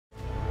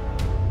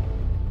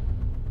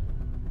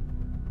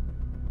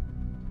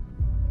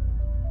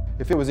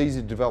If it was easy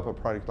to develop a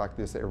product like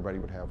this, everybody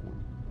would have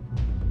one.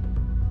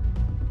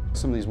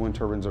 Some of these wind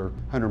turbines are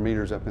 100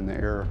 meters up in the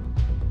air.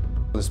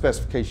 The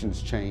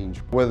specifications change,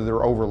 whether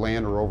they're over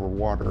land or over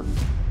water.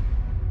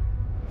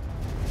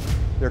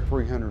 They're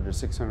 300 to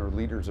 600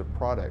 liters of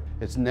product.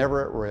 It's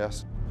never at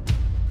rest.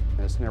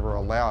 It's never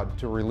allowed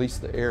to release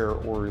the air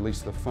or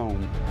release the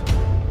foam.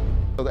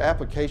 So the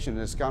application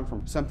has gone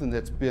from something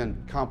that's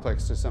been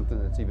complex to something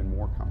that's even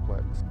more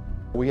complex.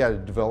 We had to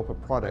develop a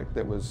product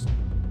that was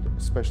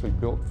especially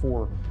built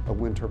for a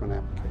wind turbine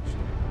application.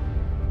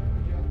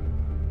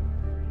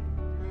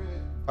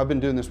 I've been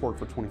doing this work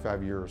for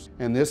 25 years,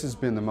 and this has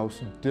been the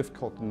most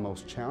difficult and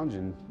most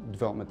challenging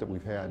development that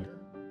we've had.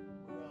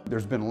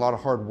 There's been a lot of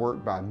hard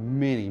work by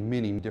many,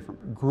 many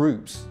different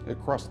groups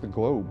across the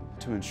globe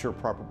to ensure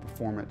proper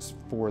performance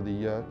for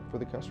the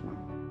customer.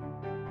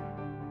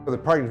 The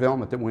product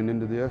development that went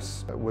into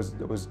this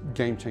was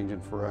game-changing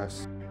for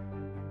us.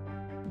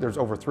 There's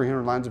over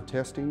 300 lines of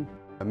testing.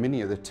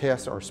 Many of the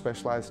tests are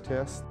specialized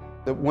tests.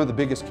 One of the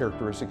biggest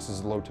characteristics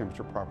is the low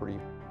temperature property.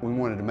 We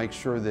wanted to make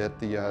sure that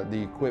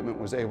the equipment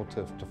was able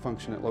to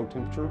function at low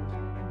temperature.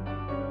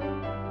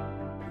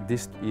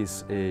 This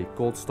is a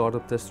cold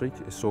startup test rig,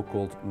 a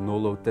so-called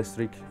no-load test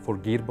rig for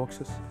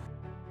gearboxes.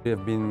 We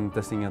have been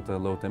testing at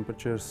low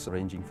temperatures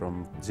ranging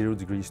from 0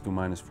 degrees to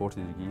minus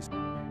 40 degrees.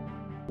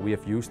 We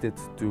have used it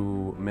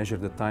to measure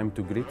the time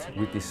to grid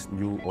with this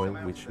new oil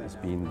which is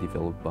being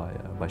developed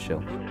by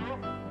Shell.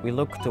 We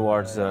look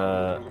towards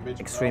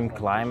extreme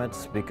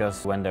climates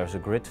because when there's a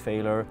grid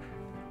failure,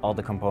 all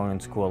the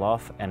components cool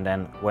off, and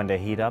then when they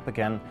heat up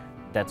again,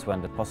 that's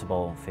when the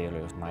possible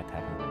failures might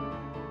happen.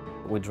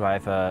 We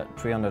drive a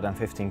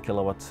 315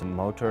 kilowatt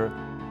motor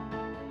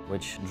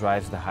which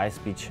drives the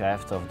high-speed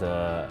shaft of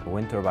the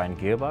wind turbine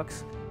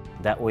gearbox.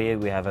 That way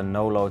we have a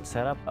no-load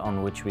setup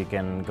on which we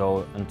can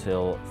go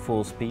until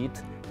full speed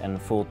and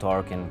full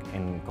torque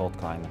in cold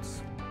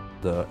climates.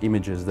 The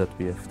images that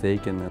we have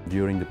taken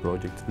during the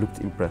project looked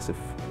impressive.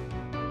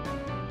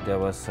 There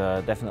was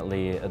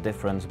definitely a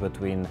difference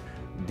between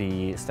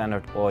the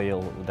standard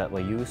oil that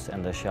we use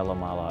and the Shell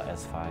Omala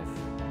S5.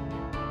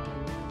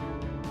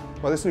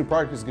 Well, this new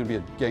product is going to be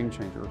a game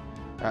changer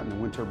out in the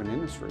wind turbine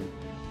industry.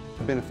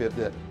 The benefit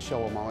that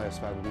Shell Omala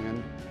S5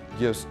 Wind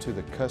gives to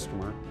the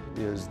customer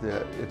is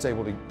that it's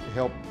able to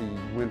help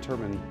the wind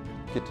turbine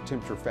get to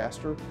temperature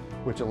faster,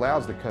 which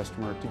allows the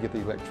customer to get the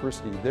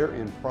electricity, their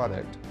end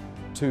product,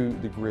 to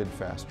the grid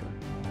faster.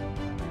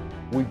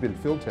 We've been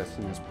field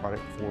testing this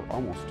product for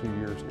almost 2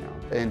 years now.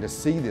 And to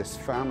see this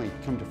finally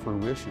come to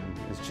fruition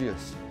is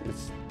just,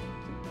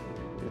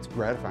 it's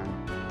gratifying.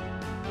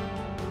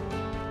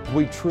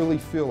 We truly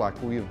feel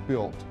like we have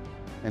built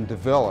and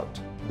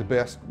developed the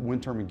best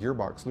wind turbine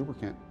gearbox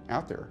lubricant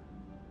out there.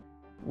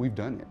 We've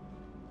done it.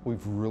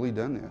 We've really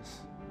done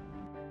this.